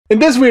In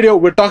this video,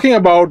 we're talking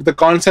about the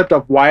concept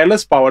of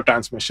wireless power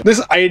transmission.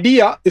 This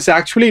idea is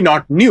actually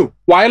not new.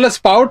 Wireless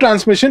power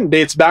transmission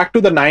dates back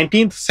to the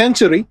 19th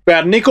century,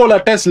 where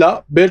Nikola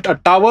Tesla built a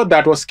tower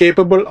that was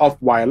capable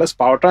of wireless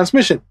power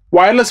transmission.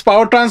 Wireless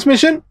power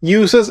transmission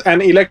uses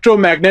an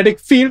electromagnetic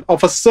field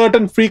of a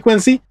certain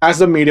frequency as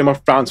the medium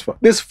of transfer.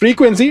 This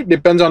frequency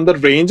depends on the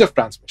range of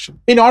transmission.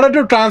 In order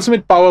to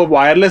transmit power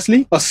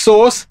wirelessly, a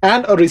source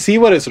and a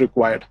receiver is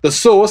required. The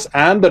source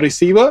and the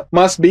receiver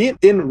must be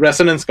in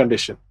resonance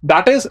condition.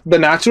 That is, the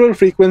natural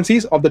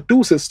frequencies of the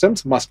two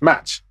systems must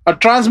match. A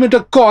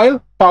transmitter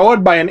coil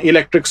powered by an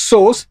electric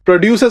source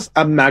produces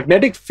a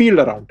magnetic field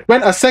around it.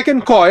 When a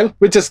second coil,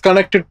 which is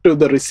connected to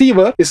the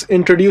receiver, is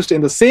introduced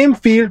in the same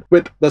field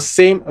with the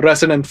same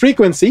resonant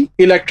frequency,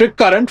 electric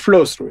current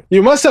flows through it.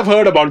 You must have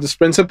heard about this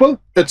principle.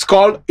 It's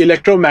called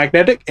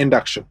electromagnetic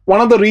induction.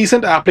 One of the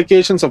recent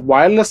applications of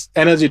wireless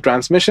energy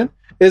transmission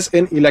is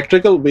in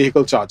electrical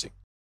vehicle charging.